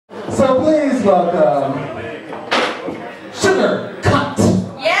So please welcome Sugar Cunt.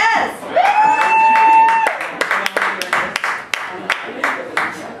 Yes!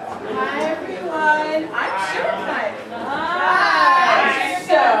 Hi everyone, I'm Sugar Cunt. Hi.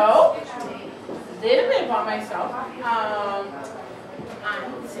 So, a little bit about myself.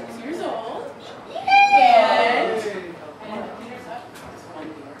 I'm 6 years old.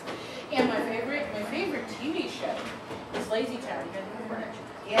 And my favorite TV show is Lazy Town. You guys remember that?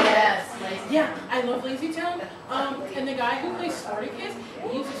 Yes, Lazy Town. Yeah, I love Lazy Town. And the guy who plays Spartacus,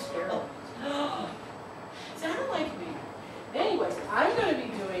 he uses steroids. Sounded like me. Anyways, I'm going to be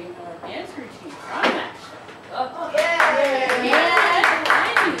doing a dance routine on that show. Yay! And I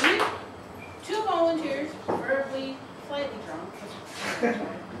need 2 volunteers, preferably slightly drunk.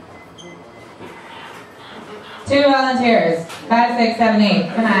 2 volunteers. 5, 6, 7,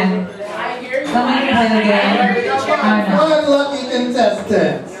 8. Come on. I hear you. Someone can play the game. One lucky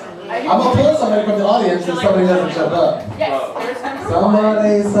contestant. I'm going to pull somebody from the audience if somebody doesn't show up. Yes, there's number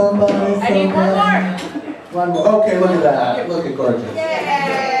Somebody. I need one more. One more. Okay, look at that. Look at gorgeous.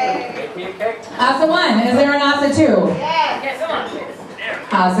 Yay! Asa 1. Is there an Asa 2? Yes, come on, please.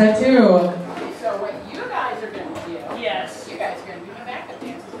 Asa 2. So what you guys are going to do, yes, you guys are going to do my backup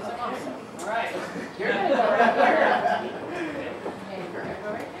dances because I'm awesome. All right. You're going to go right here. And you're going to go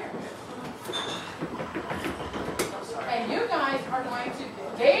right there. And you guys are going to,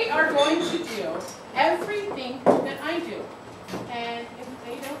 they are going to do everything that I do. And if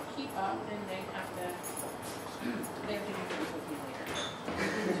they don't keep up, then they have to do things with me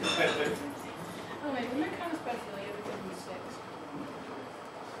later. Oh wait, isn't that kind of speculative because I'm 6?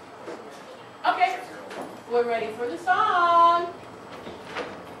 Okay, we're ready for the song.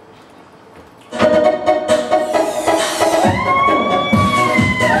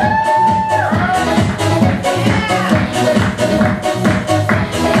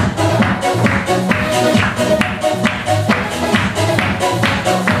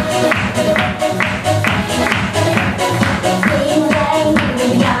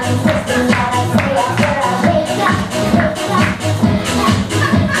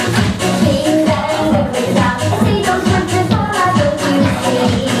 Ding dong, ding dong, see those monkeys all I do.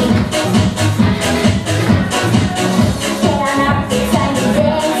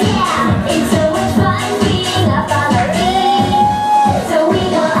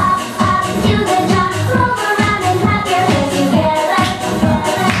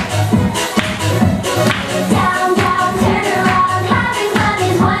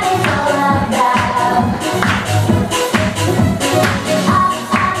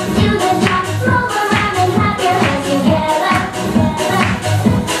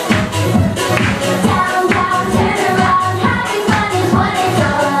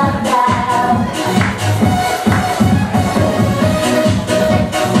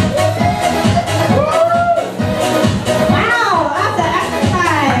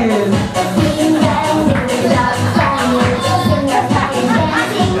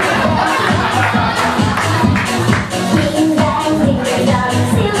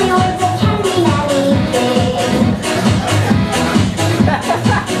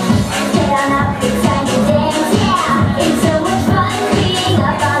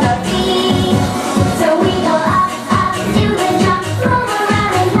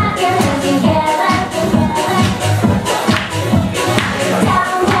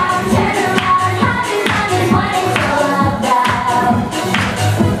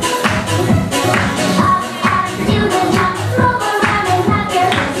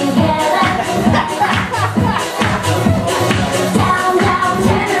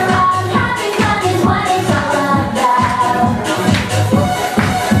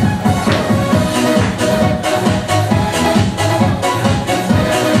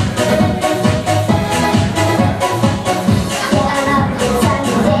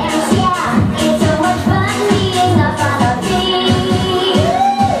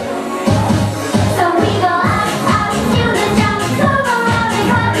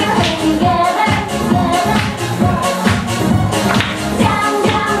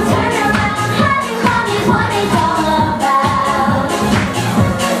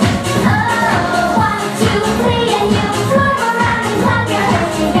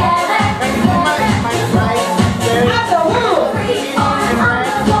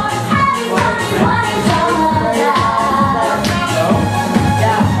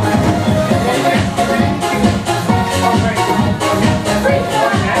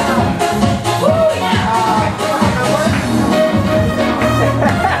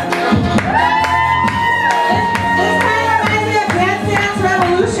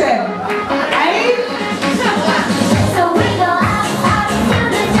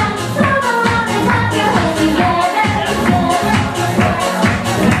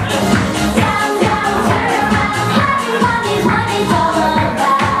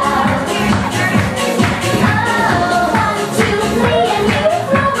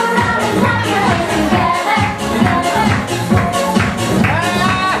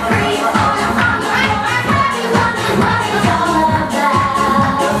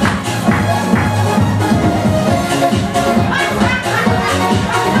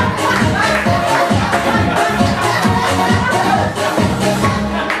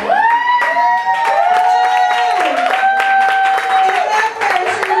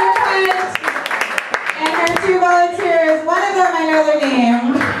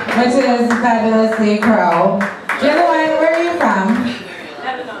 which is fabulously crow. The other one, where are you from?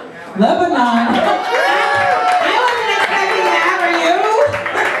 Lebanon. Lebanon. I wasn't expecting that, were you?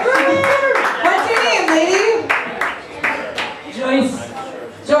 What's your name, lady? Joyce.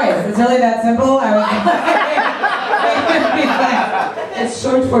 Joyce. It's really that simple? I was It's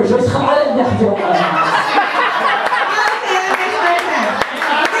short for Joyce.